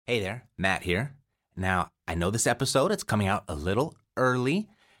Hey there, Matt here. Now, I know this episode, it's coming out a little early,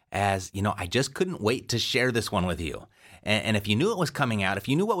 as, I just couldn't wait to share this one with you. And if you knew it was coming out, if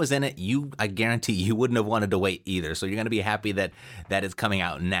you knew what was in it, I guarantee you wouldn't have wanted to wait either. So you're going to be happy that it's coming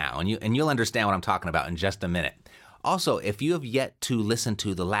out now, and you'll understand what I'm talking about in just a minute. Also, if you have yet to listen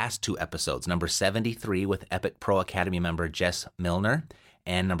to the last two episodes, number 73 with Epic Pro Academy member Jess Milner,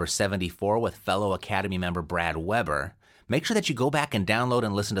 and number 74 with fellow Academy member Brad Weber, make sure that you go back and download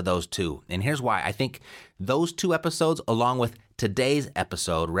and listen to those two. And here's why. I think those two episodes, along with today's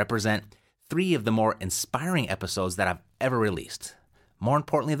episode, represent three of the more inspiring episodes that I've ever released. More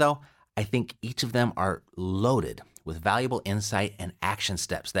importantly, though, I think each of them are loaded with valuable insight and action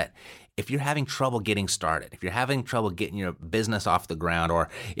steps that if you're having trouble getting started, if you're having trouble getting your business off the ground, or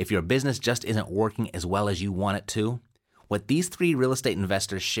if your business just isn't working as well as you want it to, what these three real estate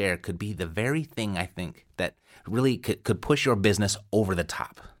investors share could be the very thing I think that really could push your business over the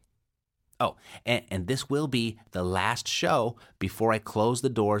top. Oh, and this will be the last show before I close the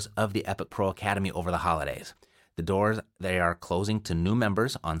doors of the Epic Pro Academy over the holidays. The doors, they are closing to new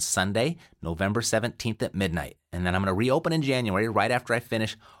members on Sunday, November 17th at midnight. And then I'm going to reopen in January right after I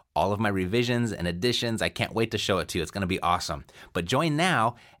finish all of my revisions and additions. I can't wait to show it to you. It's going to be awesome. But join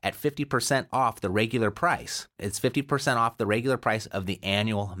now at 50% off the regular price. It's 50% off the regular price of the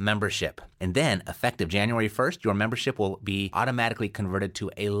annual membership. And then, effective January 1st, your membership will be automatically converted to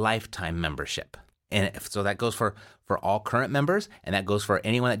a lifetime membership. And so that goes for all current members, and that goes for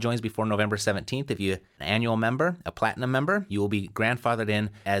anyone that joins before November 17th. If you're an annual member, a platinum member, you will be grandfathered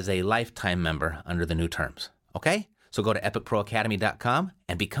in as a lifetime member under the new terms. Okay? So go to epicproacademy.com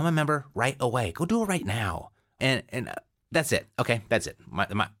and become a member right away. Go do it right now. And that's it. Okay, that's it.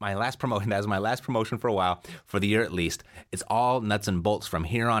 My last promotion, that was my last promotion for a while, for the year at least. It's all nuts and bolts from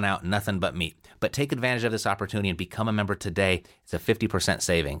here on out, nothing but meat. But take advantage of this opportunity and become a member today. It's a 50%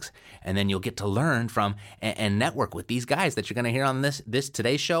 savings. And then you'll get to learn from and network with these guys that you're going to hear on this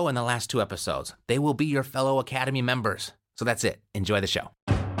today's show and the last two episodes. They will be your fellow Academy members. So that's it. Enjoy the show.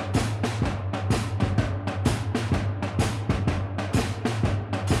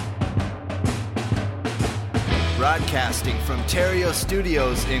 Broadcasting from Terrio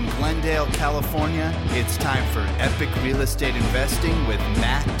Studios in Glendale, California, it's time for Epic Real Estate Investing with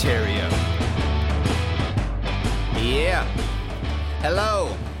Matt Terrio. Yeah.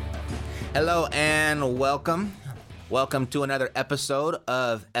 Hello and welcome. Welcome to another episode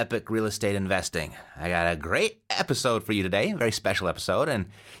of Epic Real Estate Investing. I got a great episode for you today, a very special episode, and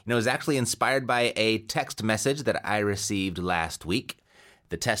it was actually inspired by a text message that I received last week.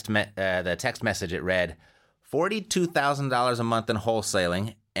 The text message, it read, $42,000 a month in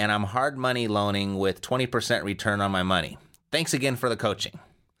wholesaling, and I'm hard money loaning with 20% return on my money. Thanks again for the coaching.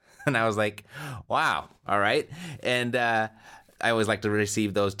 And I was like, wow, all right. And I always like to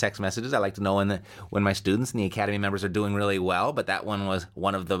receive those text messages. I like to know when my students and the Academy members are doing really well, but that one was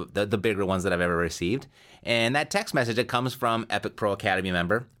one of the bigger ones that I've ever received. And that text message, it comes from Epic Pro Academy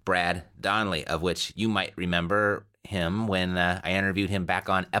member Brad Donnelly, of which you might remember him when I interviewed him back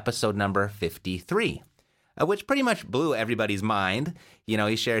on episode number 53. Which pretty much blew everybody's mind.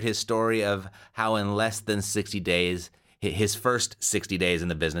 He shared his story of how in less than 60 days, his first 60 days in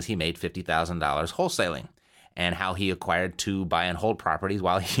the business, he made $50,000 wholesaling, and how he acquired 2 buy and hold properties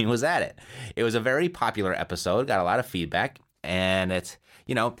while he was at it. It was a very popular episode, got a lot of feedback, and it's,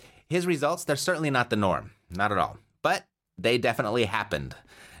 his results, they're certainly not the norm, not at all, but they definitely happened.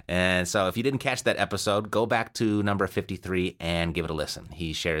 And so if you didn't catch that episode, go back to number 53 and give it a listen.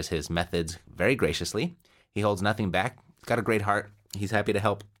 He shares his methods very graciously. He holds nothing back. He's got a great heart. He's happy to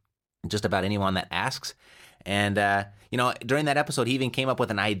help just about anyone that asks. And, during that episode, he even came up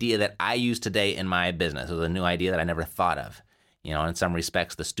with an idea that I use today in my business. It was a new idea that I never thought of. In some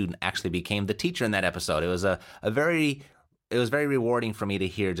respects, the student actually became the teacher in that episode. It was very rewarding for me to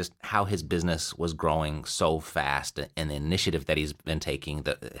hear just how his business was growing so fast and the initiative that he's been taking,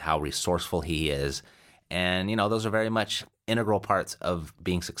 how resourceful he is. And, those are very much integral parts of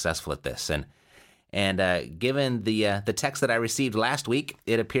being successful at this. And given the text that I received last week,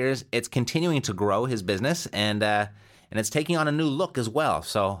 it appears it's continuing to grow his business, and it's taking on a new look as well.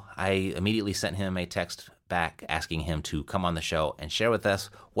 So I immediately sent him a text back asking him to come on the show and share with us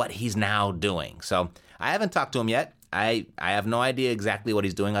what he's now doing. So I haven't talked to him yet. I have no idea exactly what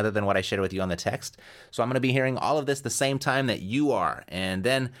he's doing other than what I shared with you on the text. So I'm going to be hearing all of this the same time that you are. And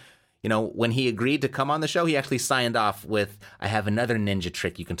then, when he agreed to come on the show, he actually signed off with, I have another ninja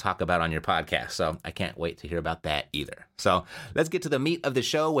trick you can talk about on your podcast. So I can't wait to hear about that either. So let's get to the meat of the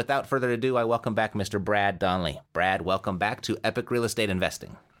show. Without further ado, I welcome back Mr. Brad Donnelly. Brad, welcome back to Epic Real Estate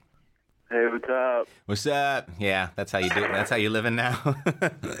Investing. Hey, what's up? What's up? Yeah, that's how you do it. That's how you living now.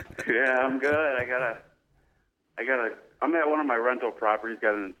 Yeah, I'm good. I'm at one of my rental properties,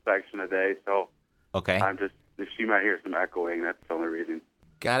 got an inspection today, so Okay, you might hear some echoing. That's the only reason.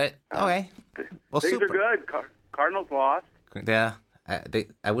 got it. Okay. Well, Things super. are good. Cardinals lost. Yeah,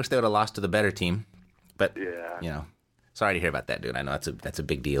 I wish they would have lost to the better team, but Yeah. sorry to hear about that, dude. I know that's a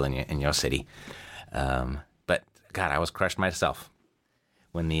big deal in your city. But God, I was crushed myself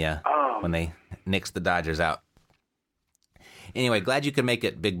when when they nixed the Dodgers out. Anyway, glad you could make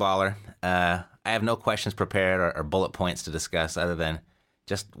it, Big Baller. I have no questions prepared or bullet points to discuss other than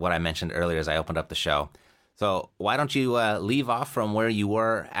just what I mentioned earlier as I opened up the show. So why don't you leave off from where you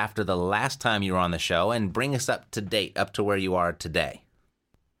were after the last time you were on the show and bring us up to date, up to where you are today.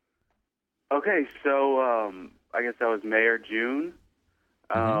 Okay, so I guess that was May or June.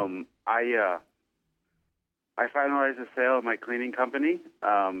 I finalized the sale of my cleaning company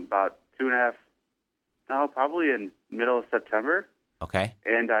about probably in middle of September. Okay.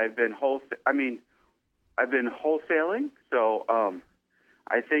 And I've been wholesaling. So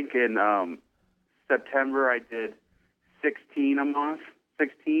I think in September I did 16 a month.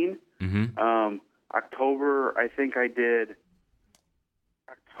 16. Mm-hmm. October I think I did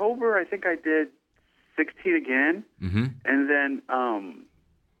 16 again. Mm-hmm. And then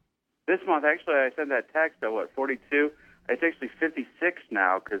this month actually I sent that text at 42. It's actually 56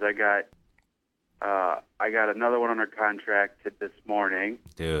 now because I got another one under contract this morning.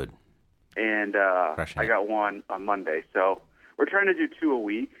 Dude. And I got one on Monday. So we're trying to do 2 a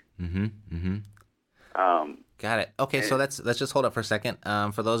week. Mm-hmm. Mm-hmm. Got it. Okay, so let's just hold up for a second.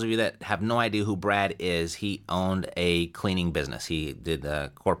 For those of you that have no idea who Brad is, he owned a cleaning business. He did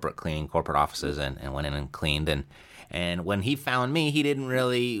corporate cleaning, corporate offices, and went in and cleaned. And when he found me,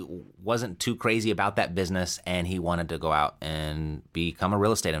 he wasn't too crazy about that business, and he wanted to go out and become a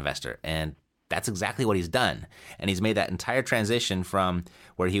real estate investor. And that's exactly what he's done. And he's made that entire transition from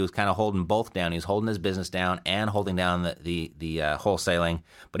where he was kind of holding both down. He was holding his business down and holding down the wholesaling.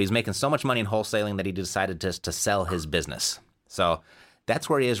 But he's making so much money in wholesaling that he decided to sell his business. So that's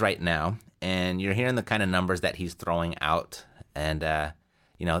where he is right now. And you're hearing the kind of numbers that he's throwing out. And,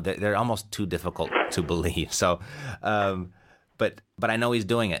 they're almost too difficult to believe. So, but I know he's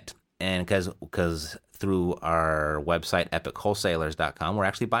doing it. And because through our website, epichwholesalers.com, we're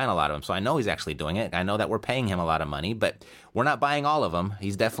actually buying a lot of them. So I know he's actually doing it. I know that we're paying him a lot of money, but we're not buying all of them.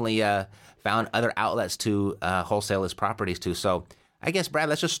 He's definitely found other outlets to wholesale his properties to. So I guess, Brad,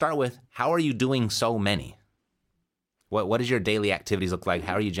 let's just start with, how are you doing so many? What does your daily activities look like?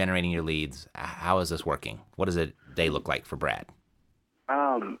 How are you generating your leads? How is this working? What does a day look like for Brad?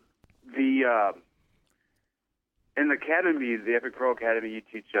 In the academy, the Epic Pro Academy, you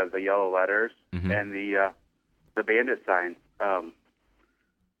teach the yellow letters and the bandit signs and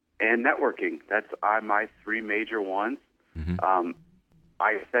networking. That's my 3 major ones. Mm-hmm.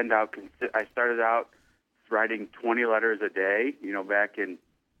 I started out writing 20 letters a day, back in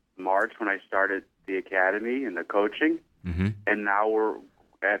March when I started the academy and the coaching. Mm-hmm. And now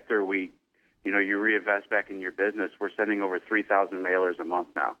you reinvest back in your business. We're sending over 3,000 mailers a month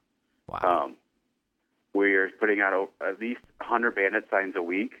now. Wow. We're putting out at least 100 bandit signs a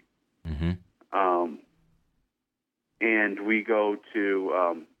week. Mm-hmm. And we go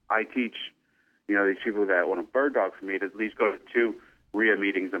to, I teach, these people that want a bird dog from me to at least go to 2 RIA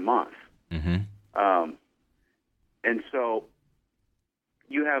meetings a month. Mm-hmm. And so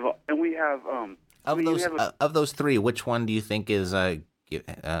we have, of those 3, which one do you think is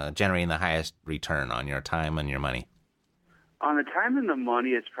generating the highest return on your time and your money? On the time and the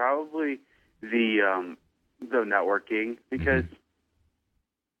money, it's probably the networking because,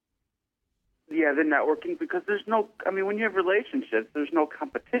 the networking because when you have relationships, there's no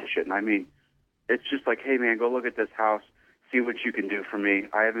competition. I mean, it's just like, hey man, go look at this house, see what you can do for me.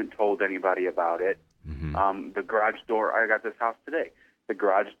 I haven't told anybody about it. Mm-hmm. The garage door, I got this house today. The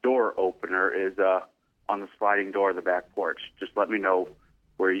garage door opener is on the sliding door of the back porch. Just let me know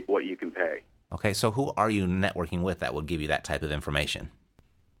what you can pay. Okay, so who are you networking with that will give you that type of information?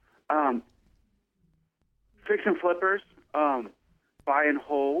 Fix and flippers, buy and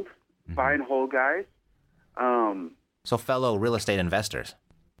hold guys. So fellow real estate investors.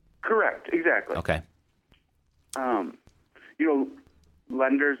 Correct, exactly. Okay.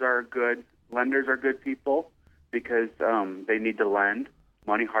 Lenders are good people because they need to lend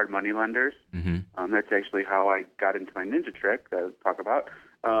money, hard money lenders. Mm-hmm. That's actually how I got into my ninja trick that I'll talk about.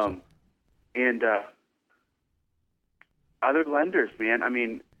 And other lenders, man. I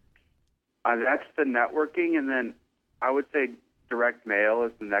mean, that's the networking, and then I would say direct mail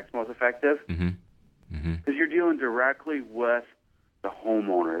is the next most effective because you're dealing directly with the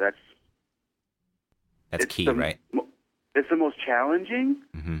homeowner. That's key, right? It's the most challenging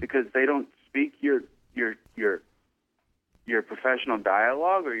because they don't speak your professional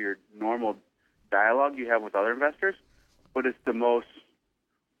dialogue or your normal dialogue you have with other investors, but it's the most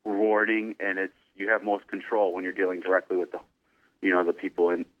rewarding, and you have most control when you're dealing directly with the people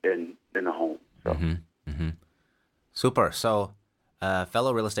in the home. So. Super. So,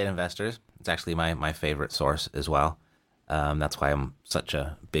 fellow real estate investors, it's actually my favorite source as well. That's why I'm such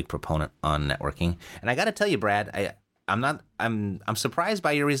a big proponent on networking. And I got to tell you, Brad, I'm surprised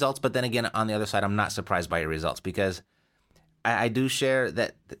by your results, but then again, on the other side, I'm not surprised by your results because I do share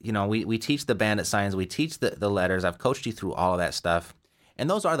that, we teach the bandit signs, we teach the letters. I've coached you through all of that stuff. And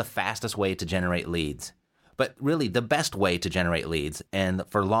those are the fastest way to generate leads. But really, the best way to generate leads and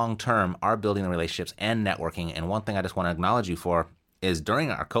for long term are building the relationships and networking. And one thing I just want to acknowledge you for is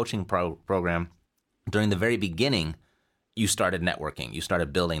during our coaching program, during the very beginning, you started networking. You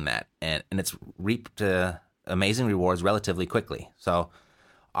started building that. And it's reaped amazing rewards relatively quickly. So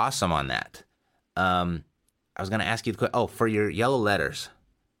awesome on that. I was going to ask you, for your yellow letters,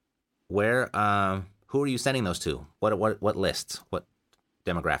 who are you sending those to? What lists? What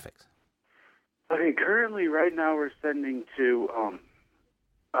demographics? Okay, currently, right now, we're sending to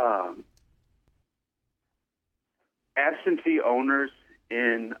absentee owners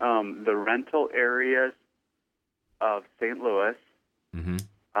in the rental areas of St. Louis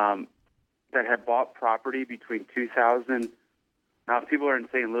that have bought property between 2000. Now, if people are in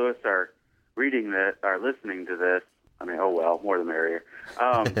St. Louis are reading this, are listening to this, I mean, oh well, more the merrier.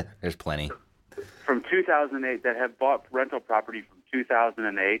 There's plenty. From 2008 that have bought rental property from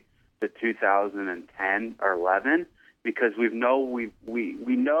 2008 to 2010 or 11, because we know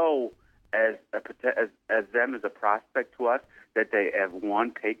as them as a prospect to us that they have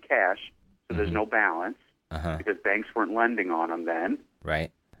paid cash, so there's no balance because banks weren't lending on them then.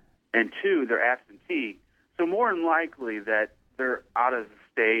 Right. And two, they're absentee, so more than likely that they're out of the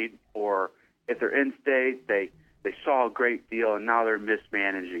state, or if they're in state, they saw a great deal and now they're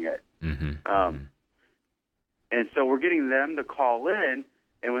mismanaging it. And so we're getting them to call in,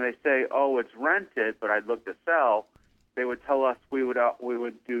 and when they say, "Oh, it's rented, but I'd look to sell," they would tell us we would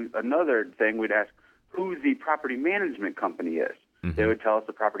do another thing. We'd ask who the property management company is. They would tell us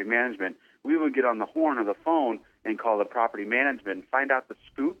the property management. We would get on the horn of the phone and call the property management and find out the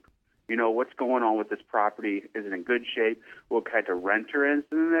scoop. What's going on with this property? Is it in good shape? What kind of renter is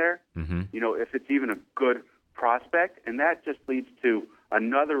in there? If it's even a good prospect, and that just leads to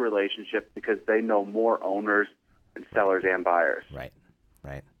another relationship because they know more owners and sellers and buyers. Right.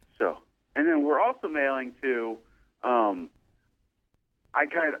 So, and then we're also mailing to, I'm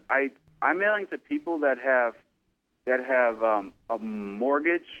mailing to people that have a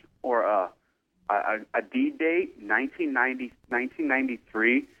mortgage or a deed date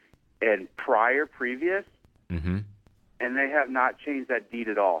 1993 and previous, and they have not changed that deed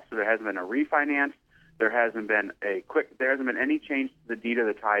at all. So there hasn't been a refinance. There hasn't been any change to the deed or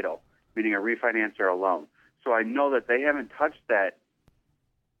the title, meaning a refinance or a loan. So I know that they haven't touched that.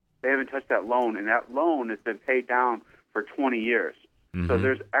 They haven't touched that loan, and that loan has been paid down for 20 years. So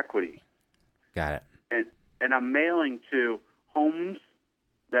there's equity. Got it. And I'm mailing to homes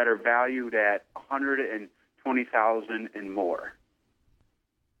that are valued at $120,000 and more.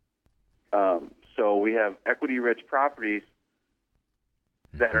 So we have equity-rich properties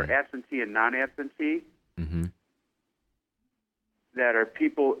that are absentee and non-absentee. That are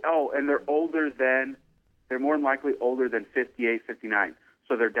people. And they're more than likely older than 58, 59.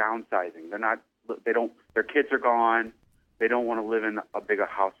 So they're downsizing. Their kids are gone. They don't want to live in a bigger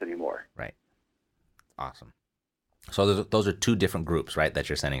house anymore. Right. Awesome. So those are two different groups, right, that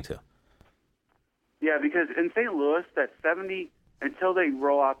you're sending to? Yeah, because in St. Louis, that 70, until they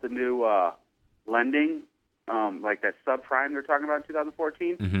roll out the new lending, like that subprime they're talking about in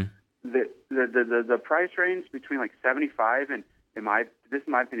 2014, the price range between like 75 and, in my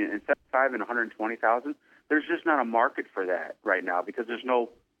opinion, and 75 and 120,000. There's just not a market for that right now because there's no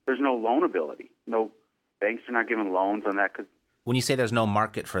loanability. No banks are not giving loans on that. Cause when you say there's no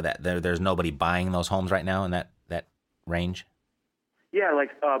market for that, there's nobody buying those homes right now in that range? Yeah, like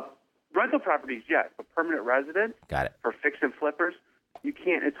rental properties, yes, but permanent residents. Got it. For fix and flippers, you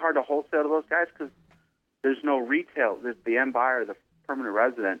can't. It's hard to wholesale to those guys because there's no retail. There's the end buyer, the permanent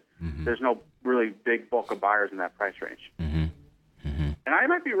resident. There's no really big bulk of buyers in that price range. And I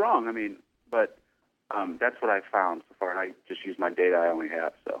might be wrong. I mean, but that's what I found so far, and I just use my data I only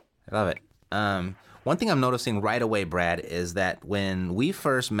have. So I love it. One thing I'm noticing right away, Brad, is that when we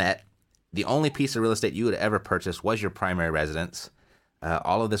first met, the only piece of real estate you would ever purchase was your primary residence.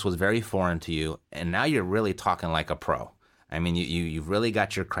 All of this was very foreign to you, and now you're really talking like a pro. I mean, you've really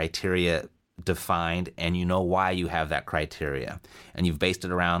got your criteria defined and you know why you have that criteria. And you've based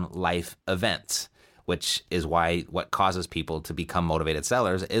it around life events, which is why what causes people to become motivated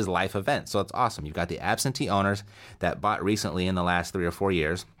sellers is life events. So it's awesome. You've got the absentee owners that bought recently in the last 3 or 4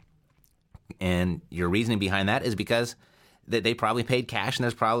 years. And your reasoning behind that is because they probably paid cash,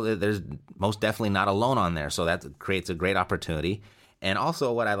 and there's most definitely not a loan on there. So that creates a great opportunity. And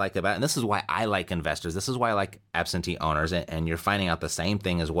also what I like about, and this is why I like investors, this is why I like absentee owners, and you're finding out the same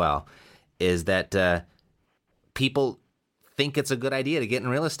thing as well, is that people think it's a good idea to get in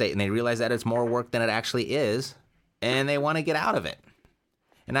real estate, and they realize that it's more work than it actually is, and they want to get out of it.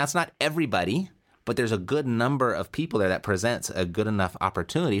 And that's not everybody, but there's a good number of people there that presents a good enough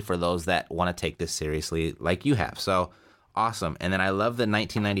opportunity for those that want to take this seriously like you have. So awesome. And then I love the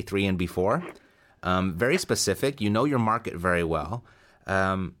 1993 and before. Very specific. You know your market very well.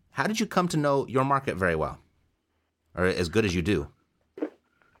 How did you come to know your market very well, or as good as you do?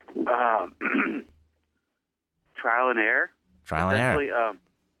 Trial and error. Trial and error.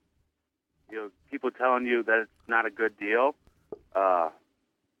 People telling you that it's not a good deal. I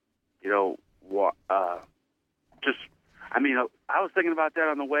was thinking about that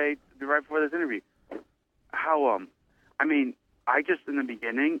on the way right before this interview. In the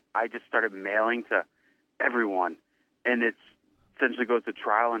beginning, I just started mailing to everyone, and it essentially goes to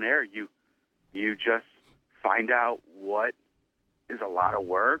trial and error. You just find out what is a lot of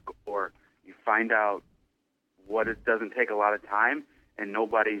work, or you find out what it doesn't take a lot of time, and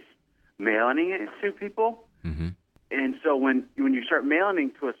nobody's mailing it to people. Mm-hmm. And so when you start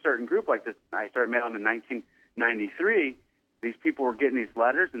mailing to a certain group like this, I started mailing in 1993, these people were getting these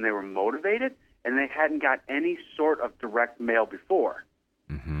letters, and they were motivated, and they hadn't got any sort of direct mail before.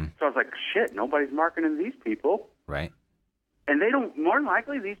 Mm-hmm. So I was like, shit, nobody's marketing these people. Right. And they don't, more than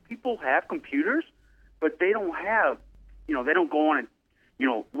likely, these people have computers, but they don't have, they don't go on and,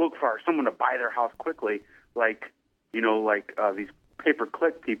 look for someone to buy their house quickly like these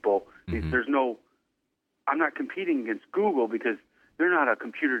pay-per-click people. Mm-hmm. I'm not competing against Google because they're not a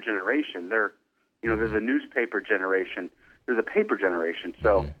computer generation. They're, they're the newspaper generation. They're the paper generation.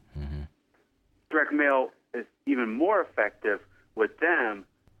 So mm-hmm. direct mail is even more effective with them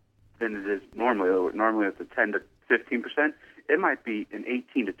than it is normally. Normally it's a 10 to 15%. It might be an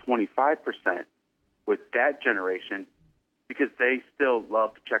 18 to 25% with that generation because they still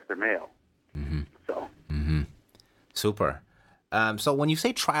love to check their mail. Mm-hmm. So. Mm-hmm. Super. So when you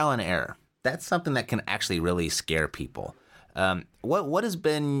say trial and error, that's something that can actually really scare people. What has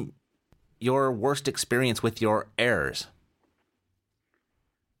been your worst experience with your errors?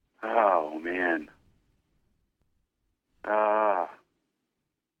 Oh, man.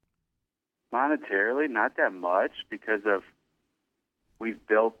 Monetarily, not that much because we've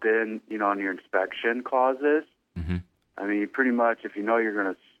built in, on your inspection clauses. Mm-hmm. I mean, pretty much if you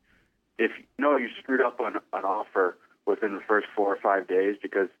you screwed up on an offer within the first 4 or 5 days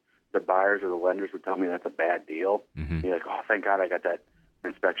because the buyers or the lenders would tell me that's a bad deal, mm-hmm. you're like, oh, thank God I got that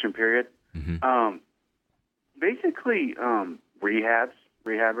inspection period. Mm-hmm. Basically,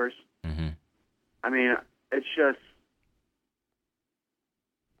 rehabbers. Mm-hmm. I mean, it's just,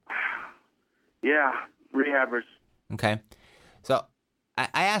 rehabbers. Okay. So I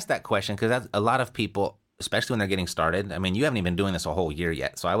asked that question because a lot of people, especially when they're getting started, I mean, you haven't even been doing this a whole year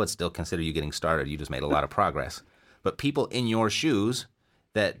yet, so I would still consider you getting started. You just made a lot of progress. But people in your shoes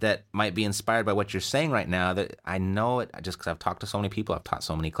that might be inspired by what you're saying right now, that I know it just because I've talked to so many people, I've taught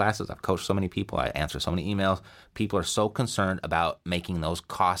so many classes, I've coached so many people, I answer so many emails. People are so concerned about making those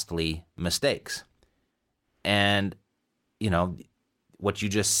costly mistakes. And, what you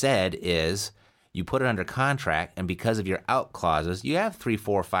just said is you put it under contract, and because of your out clauses, you have 3,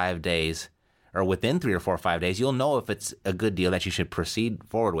 4, 5 days, or within 3 or 4 or 5 days, you'll know if it's a good deal that you should proceed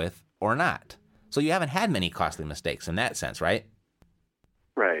forward with or not. So you haven't had many costly mistakes in that sense, right?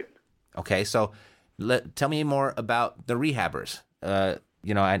 Right. Okay, so tell me more about the rehabbers. The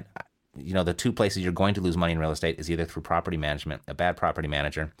 2 places you're going to lose money in real estate is either through property management, a bad property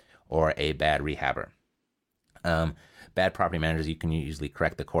manager, or a bad rehabber. Bad property managers, you can usually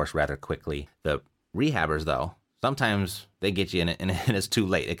correct the course rather quickly. The rehabbers, though, sometimes they get you in it, and it's too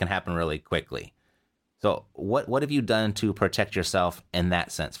late. It can happen really quickly. So what have you done to protect yourself in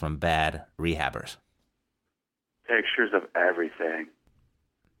that sense from bad rehabbers? Pictures of everything.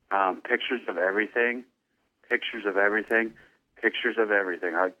 Pictures of everything. Pictures of everything. Pictures of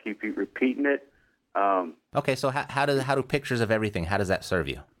everything. I keep repeating it. Okay, so how do pictures of everything, how does that serve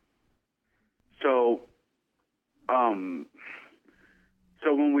you? So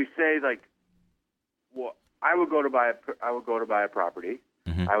when we say I would go to buy a property.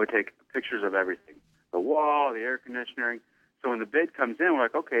 Mm-hmm. I would take pictures of everything, the wall, the air conditioning. So when the bid comes in, we're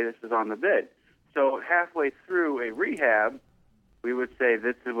like, okay, this is on the bid. So halfway through a rehab, we would say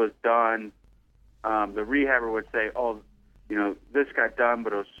this was done. The rehabber would say, oh, this got done,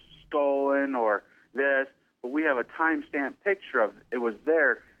 but it was stolen or this. But we have a timestamp picture of it was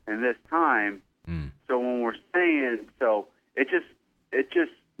there in this time. So when we're saying, so it just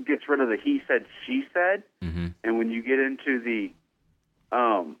gets rid of the he said, she said. And when you get into the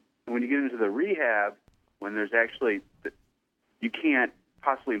rehab, when there's actually, you can't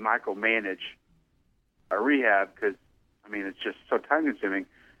possibly micromanage a rehab because, it's just so time consuming.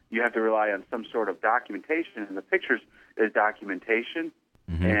 You have to rely on some sort of documentation, and the pictures is documentation,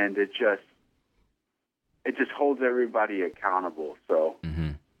 and it just holds everybody accountable. So,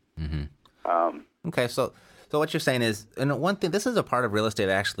 okay, so what you're saying is, and one thing, this is a part of real estate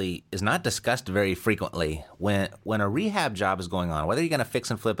that actually is not discussed very frequently. When a rehab job is going on, whether you're going to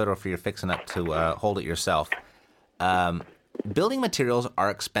fix and flip it or if you're fixing up to hold it yourself, building materials are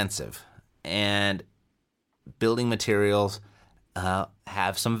expensive, and building materials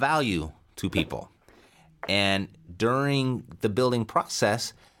have some value to people. And during the building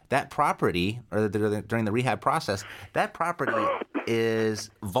process, that property, or during the rehab process, that property is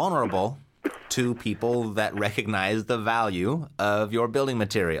vulnerable to people that recognize the value of your building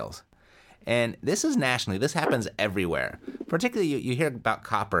materials. And this is nationally. This happens everywhere. Particularly, you hear about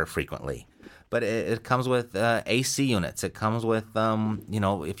copper frequently. But it comes with AC units. It comes with,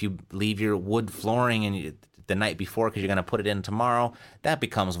 if you leave your wood flooring and the night before because you're going to put it in tomorrow, that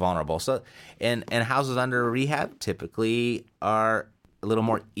becomes vulnerable. So, and houses under rehab typically are a little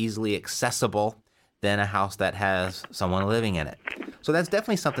more easily accessible than a house that has someone living in it. So that's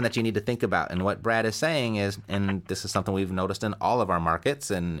definitely something that you need to think about. And what Brad is saying is, and this is something we've noticed in all of our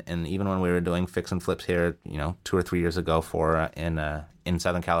markets, and even when we were doing fix and flips here, 2 or 3 years ago in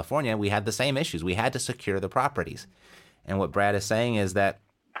Southern California, we had the same issues. We had to secure the properties. And what Brad is saying is that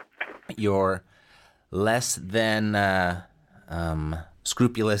your less than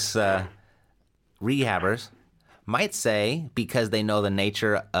scrupulous rehabbers might say, because they know the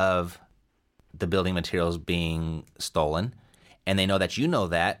nature of the building materials being stolen, and they know that you know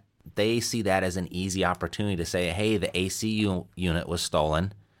that, they see that as an easy opportunity to say, hey, the AC unit was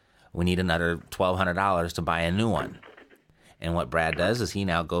stolen. We need another $1,200 to buy a new one. And what Brad does is he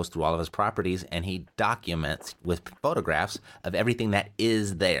now goes through all of his properties and he documents with photographs of everything that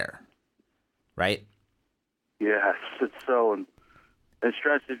is there. Right? Yes, it's so. And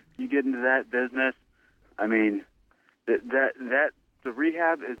stress, if you get into that business, that the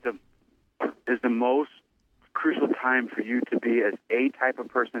rehab is the most crucial time for you to be as a type of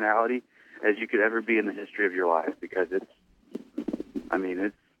personality as you could ever be in the history of your life, because it's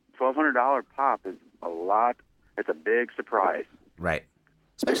 $1,200 pop is a lot. It's a big surprise. Right.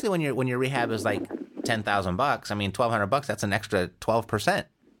 Especially when your rehab is like $10,000. $1,200, that's an extra 12%.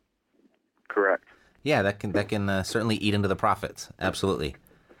 Correct. Yeah, that can certainly eat into the profits. Absolutely.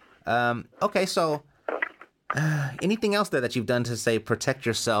 Okay, so anything else there that you've done to say protect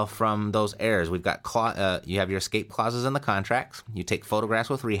yourself from those errors? We've got you have your escape clauses in the contracts. You take photographs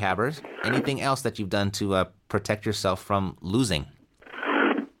with rehabbers. Anything else that you've done to protect yourself from losing?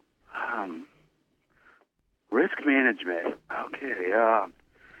 Risk management. Okay.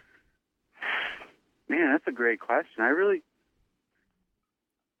 Man, that's a great question.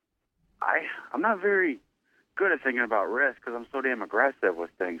 I'm not very good at thinking about risk because I'm so damn aggressive with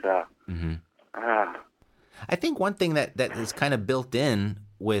things. I think one thing that is kind of built in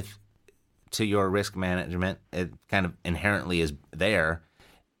to your risk management, it kind of inherently is there,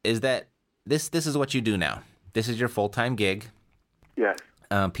 is that this is what you do now. This is your full-time gig. Yes.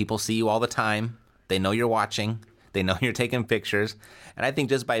 People see you all the time. They know you're watching. They know you're taking pictures. And I think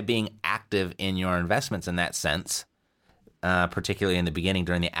just by being active in your investments in that sense, particularly in the beginning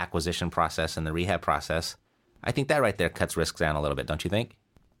during the acquisition process and the rehab process, I think that right there cuts risks down a little bit, don't you think?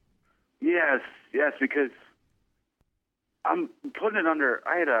 Yes, because I'm putting it under.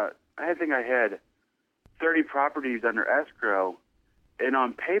 I think I had 30 properties under escrow, and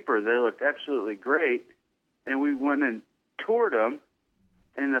on paper they looked absolutely great. And we went and toured them,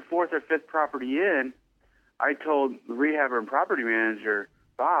 and the 4th or 5th property in, I told the rehabber and property manager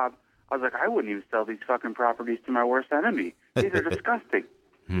Bob, I was like, I wouldn't even sell these fucking properties to my worst enemy. These are disgusting.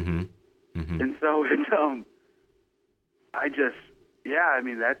 And so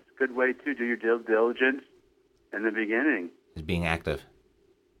that's a good way to do your due diligence in the beginning. Is being active.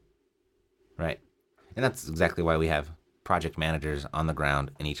 Right. And that's exactly why we have project managers on the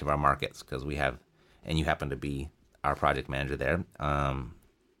ground in each of our markets, because we have, and you happen to be our project manager there,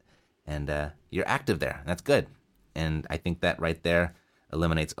 and you're active there. That's good. And I think that right there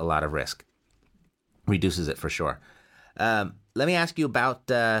eliminates a lot of risk, reduces it for sure. Let me ask you about,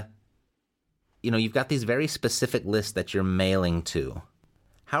 you've got these very specific lists that you're mailing to.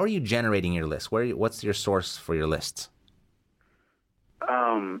 How are you generating your lists? What's your source for your lists?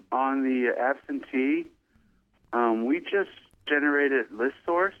 On the absentee, we just generated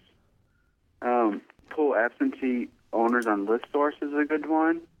ListSource. Pull absentee owners on ListSource is a good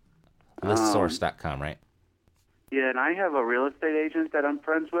one. Listsource.com, right? Yeah, and I have a real estate agent that I'm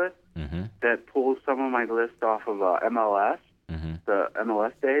friends with that pulls some of my lists off of MLS, the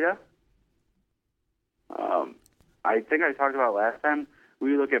MLS data. I think I talked about last time,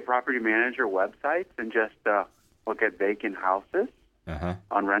 we look at property manager websites and just look at vacant houses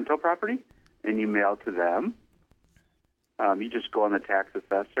on rental property, and you mail to them. You just go on the tax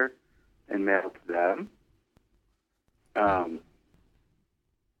assessor and mail to them.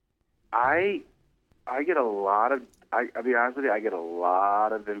 I get a lot of, I'll be honest with you, I get a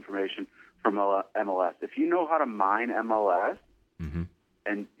lot of information from MLS. If you know how to mine MLS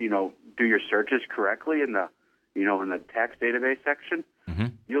and, do your searches correctly in the, in the tax database section,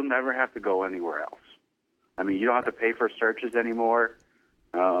 you'll never have to go anywhere else. I mean, you don't have to pay for searches anymore.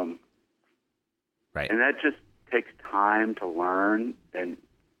 Right. And that just takes time to learn and,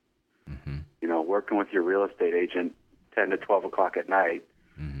 working with your real estate agent 10 to 12 o'clock at night,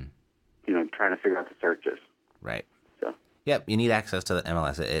 trying to figure out the searches. Right. So. Yep, you need access to the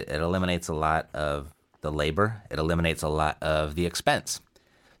MLS. It eliminates a lot of the labor. It eliminates a lot of the expense.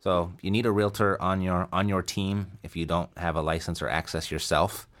 So you need a realtor on your team if you don't have a license or access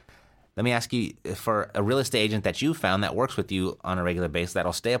yourself. Let me ask you, for a real estate agent that you found that works with you on a regular basis,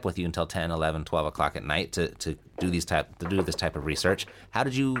 that'll stay up with you until 10, 11, 12 o'clock at night to do this type of research, how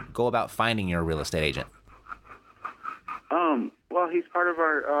did you go about finding your real estate agent? Well, he's part of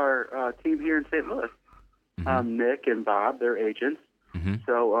our team here in St. Louis. Nick and Bob, they're agents.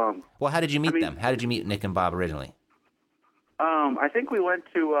 So, well, how did you meet them? How did you meet Nick and Bob originally? I think we went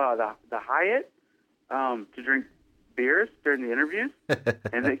to the Hyatt to drink beers during the interviews,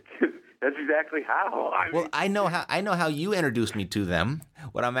 and that's exactly how. I know how you introduced me to them.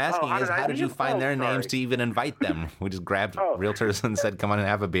 What I'm asking is, how did you find their names to even invite them? We just grabbed realtors and said, "Come on and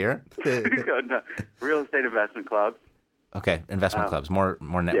have a beer." No, real estate investment clubs. Okay, investment clubs. More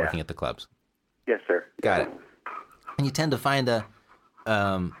networking at the clubs. Yes, sir. Got it. And you tend to find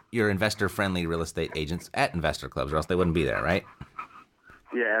your investor-friendly real estate agents at investor clubs, or else they wouldn't be there, right?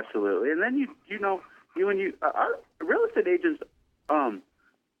 Yeah, absolutely. And then our real estate agents.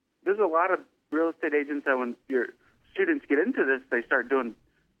 There's a lot of real estate agents that when your students get into this, they start doing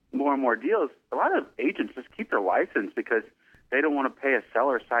more and more deals. A lot of agents just keep their license because they don't want to pay a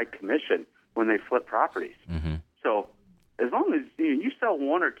seller side commission when they flip properties. So as long as you sell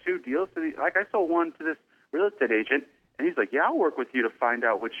one or two deals to like I sold one to this real estate agent, and he's like, "Yeah, I'll work with you to find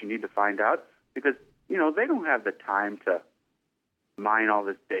out what you need to find out," because they don't have the time to mine all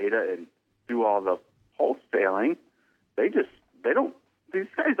this data and do all the wholesaling. These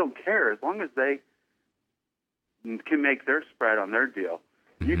guys don't care as long as they can make their spread on their deal.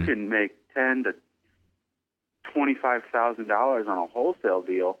 You can make $10,000 to $25,000 on a wholesale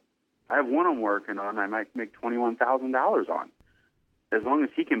deal. I have one I'm working on. I might make $21,000 on, as long as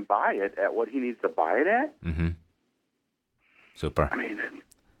he can buy it at what he needs to buy it at. Super. I mean,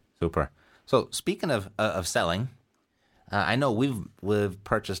 super. So speaking of selling, I know we've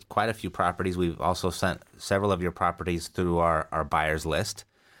purchased quite a few properties. We've also sent several of your properties through our buyers list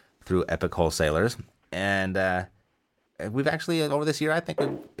through Epic Wholesalers, and we've actually over this year, I think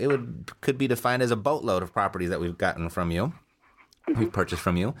could be defined as a boatload of properties that we've gotten from you. We've purchased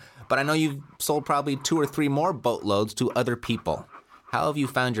from you, but I know you've sold probably 2 or 3 more boatloads to other people. How have you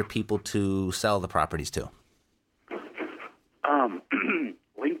found your people to sell the properties to?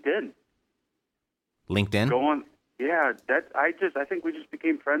 LinkedIn. LinkedIn? Go on. Yeah, I think we just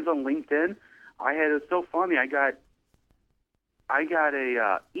became friends on LinkedIn. It's so funny. I got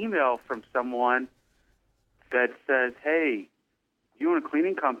a email from someone that says, "Hey, you own a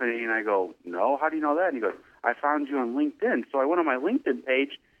cleaning company?" And I go, "No, how do you know that?" And he goes, "I found you on LinkedIn." So I went on my LinkedIn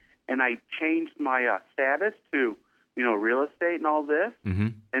page and I changed my status to, real estate and all this.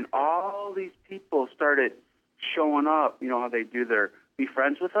 And all these people started showing up, how they do be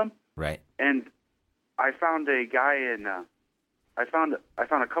friends with them. Right. And I found a guy I found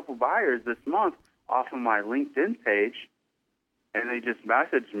a couple buyers this month off of my LinkedIn page, and they just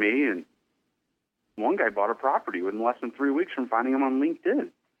messaged me, and one guy bought a property within less than 3 weeks from finding him on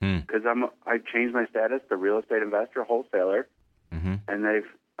LinkedIn. Because I changed my status to real estate investor wholesaler, and they've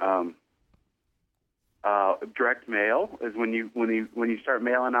direct mail is when you start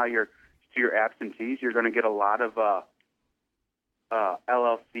mailing out to your absentees, you're going to get a lot of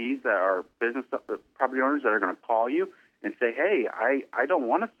LLCs that are business property owners that are going to call you and say, hey, I don't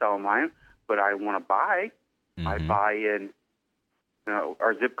want to sell mine, but I want to buy. I buy in,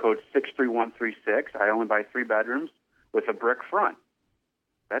 our zip code 63136. I only buy 3 bedrooms with a brick front.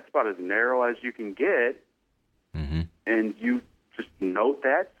 That's about as narrow as you can get. And you just note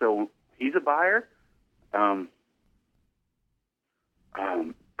that. So he's a buyer.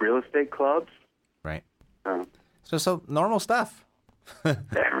 Real estate clubs. Right. So normal stuff.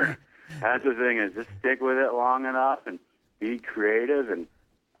 That's the thing, is just stick with it long enough and be creative. And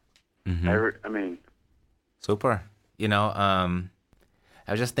I mean, super. I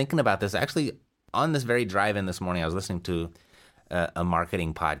was just thinking about this. Actually, on this very drive-in this morning, I was listening to a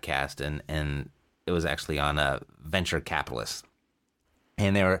marketing podcast, and it was actually on a venture capitalist.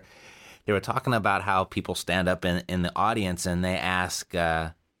 And they were talking about how people stand up in the audience and they ask,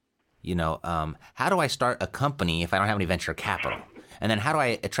 how do I start a company if I don't have any venture capital? And then how do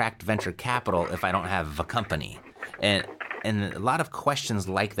I attract venture capital if I don't have a company? And a lot of questions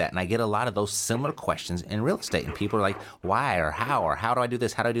like that. And I get a lot of those similar questions in real estate. And people are like, why or how do I do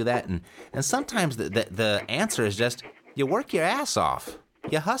this? How do I do that? And sometimes the answer is just, you work your ass off.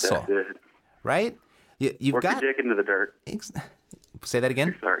 You hustle. Right? You've work got your dick into the dirt. Say that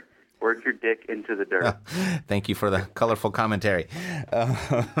again? Sorry. Work your dick into the dirt. Thank you for the colorful commentary.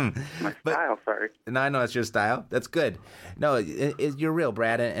 My style, sorry. No, I know it's your style. That's good. No, you're real,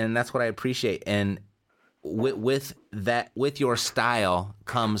 Brad, and that's what I appreciate. And with your style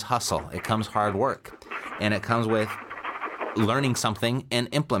comes hustle. It comes hard work, and it comes with learning something and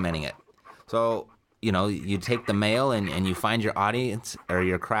implementing it. So you take the mail and you find your audience or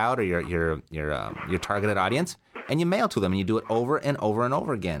your crowd or your targeted audience, and you mail to them, and you do it over and over and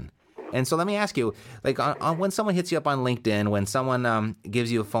over again. And so let me ask you, like on when someone hits you up on LinkedIn, when someone gives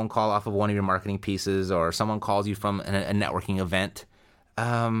you a phone call off of one of your marketing pieces, or someone calls you from a networking event,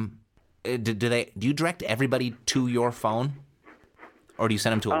 do you direct everybody to your phone, or do you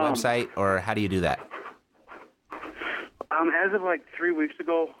send them to a website, or how do you do that? As of like 3 weeks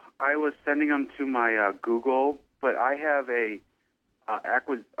ago, I was sending them to my Google, but I have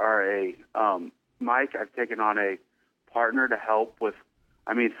Mike. I've taken on a partner to help with.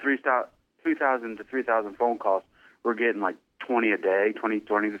 2,000 to 3,000 phone calls. We're getting like 20 a day, 20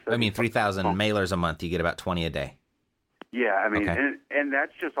 to 30. 3,000 mailers a month. You get about 20 a day. Yeah, okay. and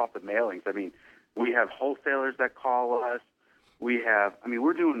that's just off the mailings. We have wholesalers that call us.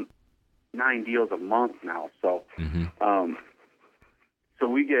 We're doing 9 deals a month now. So, so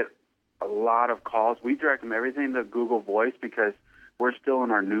we get a lot of calls. We direct them everything to Google Voice because we're still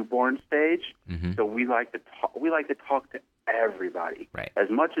in our newborn stage. So we like to talk to everybody, right, as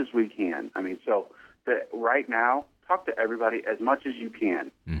much as we can. So right now, talk to everybody as much as you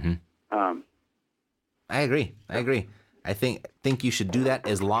can. I agree. I think you should do that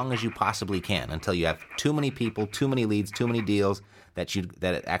as long as you possibly can, until you have too many people, too many leads, too many deals that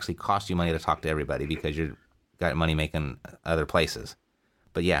it actually costs you money to talk to everybody because you've got money making other places.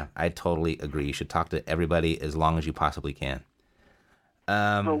 But yeah, I totally agree. You should talk to everybody as long as you possibly can.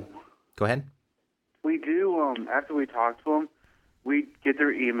 Go ahead. We do. After we talk to them, we get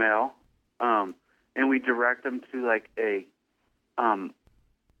their email, and we direct them to like a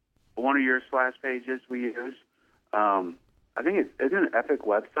one of your splash pages we use. I think it's an Epic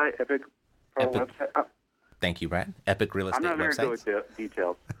website. Epic Pro website. Thank you, Brad. Epic Real Estate I'm not very websites. good with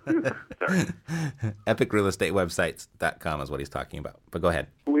details. Sorry. EpicRealEstateWebsites.com is what he's talking about. But go ahead.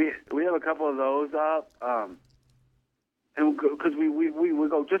 We have a couple of those up, and because we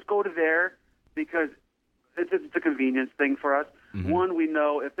go just go to there because it's a convenience thing for us. One, we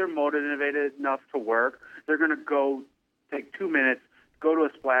know if they're motivated enough to work, they're going to go take 2 minutes, go to a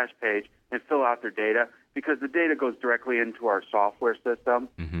splash page, and fill out their data because the data goes directly into our software system,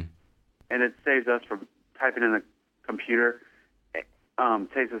 and it saves us from typing in the computer.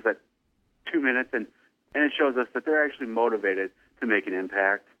 Takes us 2 minutes, and it shows us that they're actually motivated to make an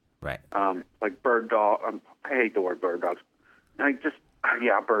impact. Right. Like bird dog. I hate the word bird dogs. Bird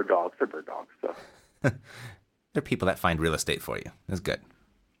dogs. They're bird dogs. So. They're people that find real estate for you. That's good.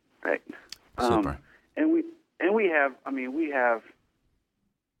 Right. Super. And we have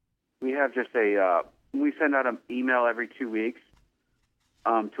just we send out an email every 2 weeks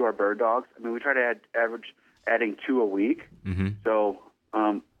to our bird dogs. We try to adding 2 a week. So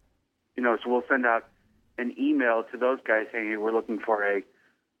so we'll send out an email to those guys saying, hey, we're looking for a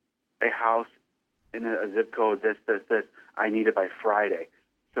house in a zip code, this. I need it by Friday.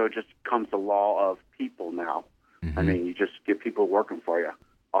 So it just becomes the law of people now. You just get people working for you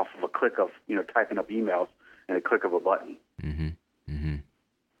off of a click of, typing up emails and a click of a button.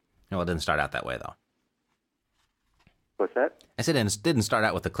 No, it didn't start out that way, though. What's that? I said it didn't start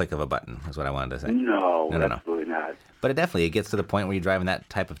out with the click of a button, is what I wanted to say. No, No. absolutely not. But it gets to the point where you're driving that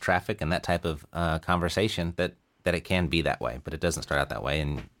type of traffic and that type of conversation that it can be that way. But it doesn't start out that way.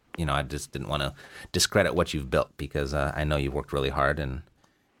 And, I just didn't want to discredit what you've built because I know you've worked really hard and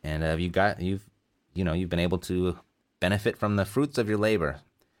you've been able to benefit from the fruits of your labor.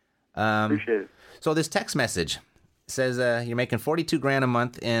 Appreciate it. So this text message says you're making $42,000 a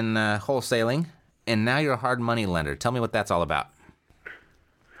month in wholesaling, and now you're a hard money lender. Tell me what that's all about.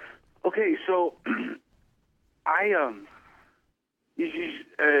 Okay, so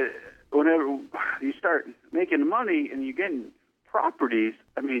whenever you start making money and you get properties,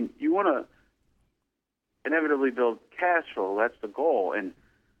 I mean, you want to inevitably build cash flow. That's the goal. And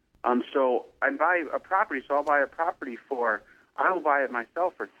so I buy a property. So I'll buy a property I will buy it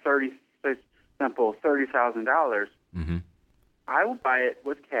myself for $30,000. Mm-hmm. I will buy it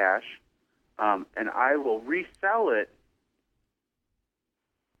with cash, and I will resell it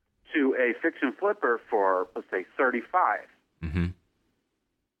to a fix and flipper for, let's say, $35,000. Mm-hmm.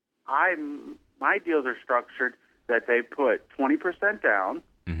 My deals are structured that they put 20% down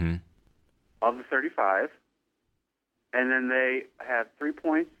Mm-hmm. of the $35,000, and then they have 3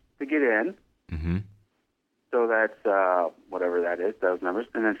 points to get in. Mm-hmm. So that's whatever that is, those numbers,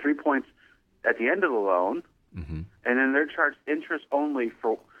 and then 3 points at the end of the loan, Mm-hmm. and then they're charged interest only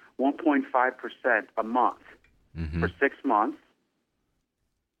for 1.5% a month Mm-hmm. for 6 months.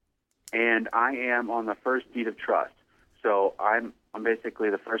 And I am on the first deed of trust, so I'm basically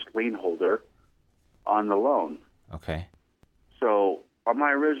the first lien holder on the loan. Okay. So on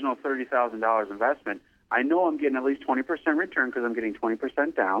my original $30,000 investment, I know I'm getting at least 20% return because I'm getting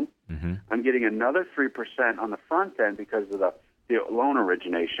 20% down. Mm-hmm. I'm getting another 3% on the front end because of the loan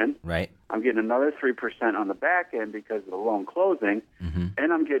origination. Right. I'm getting another 3% on the back end because of the loan closing. Mm-hmm.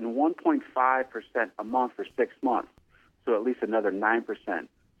 And I'm getting 1.5% a month for 6 months, so at least another 9%.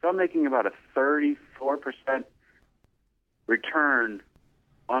 So I'm making about a 34% return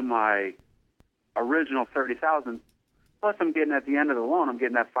on my original $30,000. Plus, I'm getting at the end of the loan, I'm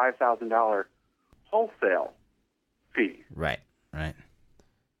getting that $5,000 wholesale fee. Right.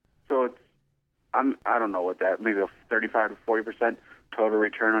 So it's I don't know what that, maybe a 35 to 40% total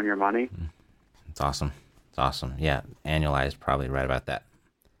return on your money. It's awesome. Yeah, annualized, probably right about that.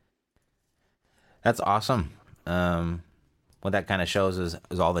 That's awesome. What that kind of shows is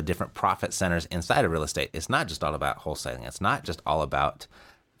all the different profit centers inside of real estate. It's not just all about wholesaling. It's not just all about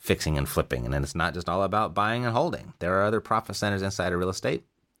fixing and flipping, and then it's not just all about buying and holding. There are other profit centers inside of real estate.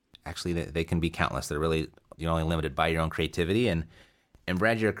 Actually, they can be countless. They're really, you're only limited by your own creativity, and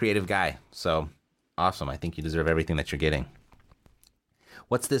Brad, you're a creative guy, so awesome. I think you deserve everything that you're getting.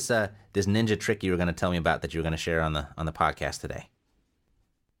 What's this this ninja trick you were going to tell me about that you were going to share on the podcast today?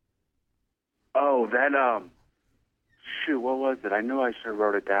 Oh, that shoot, what was it? I knew I should have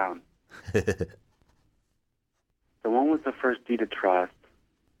wrote it down. The one was the first deed of trust,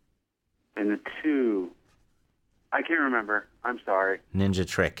 and the two, I can't remember. I'm sorry. Ninja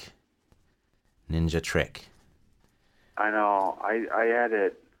trick. I know. I had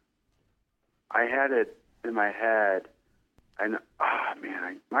it. I had it in my head, and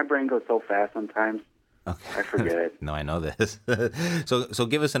my brain goes so fast sometimes. Okay. I forget it. No, I know this. So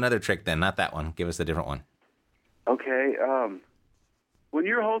give us another trick then, not that one. Give us a different one. Okay. When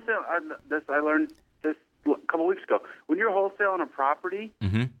you're wholesale, I learned this a couple weeks ago. When you're wholesaling a property,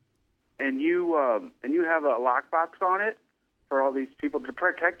 Mm-hmm. and you have a lockbox on it for all these people to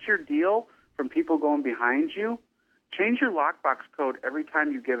protect your deal from people going behind you, change your lockbox code every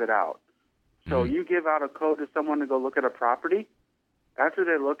time you give it out. So you give out a code to someone to go look at a property. After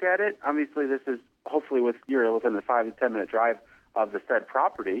they look at it, obviously this is hopefully you're within the 5 to 10 minute drive of the said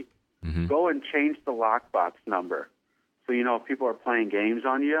property. Mm-hmm. Go and change the lockbox number. So if people are playing games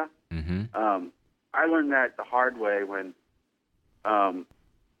on you. Mm-hmm. I learned that the hard way when on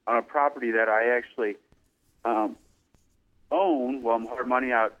a property that I actually own. Well, I'm hard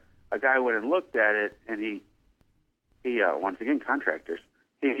money out. A guy went and looked at it, and he once again contractors.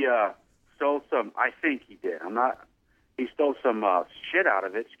 He stole some. I think he did. I'm not. He stole some shit out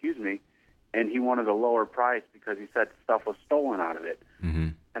of it. Excuse me, and he wanted a lower price because he said stuff was stolen out of it. Mm-hmm.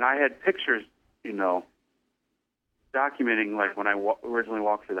 And I had pictures, documenting like when I originally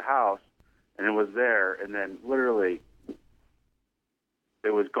walked through the house, and it was there, and then literally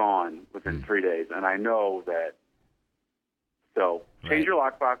it was gone within 3 days. And I know that. So change your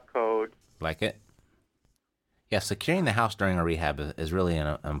lockbox code. Like it? Yeah, securing the house during a rehab is really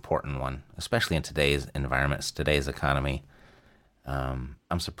an important one, especially in today's environments, today's economy.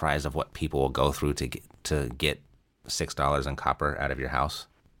 I'm surprised of what people will go through to get $6 in copper out of your house.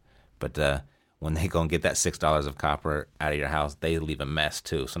 But when they go and get that $6 of copper out of your house, they leave a mess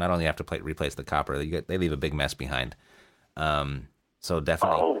too. So not only have to replace the copper, they leave a big mess behind. So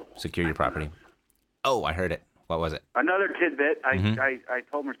definitely secure your property. Oh, I heard it. What was it? Another tidbit. I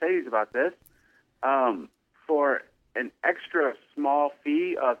told Mercedes about this. For an extra small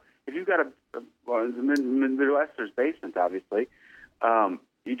fee of, if you've got in the Midwest, there's basements, obviously. If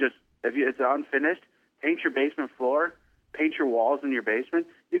it's unfinished, paint your basement floor, paint your walls in your basement.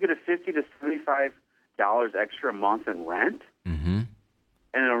 You get a $50 to $75 extra a month in rent, and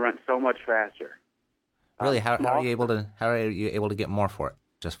it'll rent so much faster. Really, how are you able to get more for it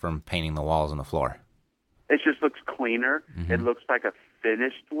just from painting the walls and the floor? It just looks cleaner. It looks like a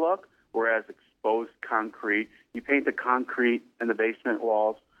finished look, whereas exposed concrete, you paint the concrete and the basement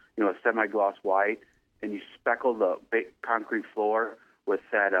walls, a semi-gloss white, and you speckle the concrete floor with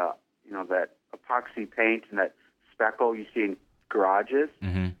that, that epoxy paint and that speckle you see in garages.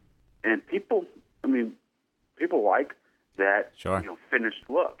 And people like that finished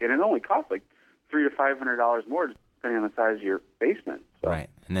look, and it only costs like $300 to $500 more, depending on the size of your basement. So.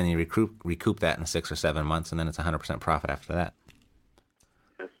 Right, and then you recoup that in 6 or 7 months, and then it's 100% profit after that.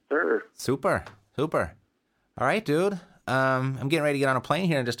 Yes, sir. Super. All right, dude. I'm getting ready to get on a plane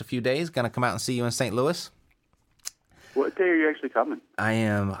here in just a few days. Gonna come out and see you in St. Louis. What day are you actually coming?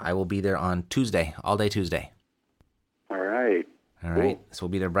 I will be there on Tuesday, all day Tuesday. All right. Cool. So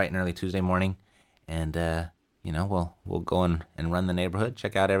we'll be there bright and early Tuesday morning, and we'll go and run the neighborhood,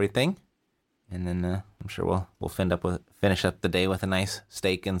 check out everything, and then I'm sure we'll finish up the day with a nice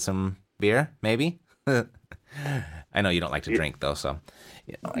steak and some beer, maybe. I know you don't like to drink though, so.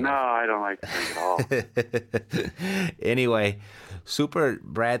 No, I don't like to drink at all. Anyway, super,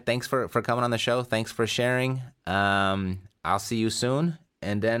 Brad. Thanks for coming on the show. Thanks for sharing. I'll see you soon,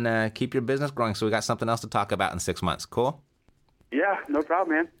 and then keep your business growing. So we got something else to talk about in 6 months. Cool? Yeah, no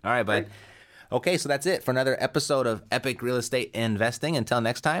problem, man. All right, bud. Thanks. Okay, so that's it for another episode of Epic Real Estate Investing. Until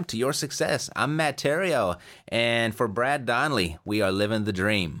next time, to your success. I'm Matt Theriault, and for Brad Donnelly, we are living the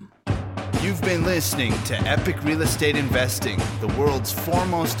dream. You've been listening to Epic Real Estate Investing, the world's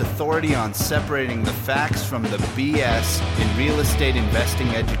foremost authority on separating the facts from the BS in real estate investing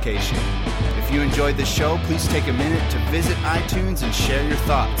education. If you enjoyed the show, please take a minute to visit iTunes and share your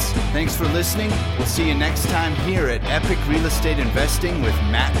thoughts. Thanks for listening. We'll see you next time here at Epic Real Estate Investing with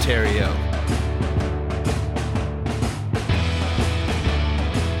Matt Theriault.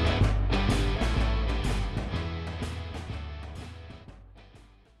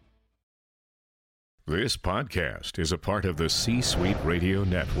 This podcast is a part of the C-Suite Radio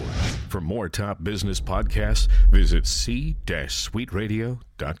Network. For more top business podcasts, visit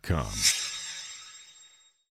c-suiteradio.com.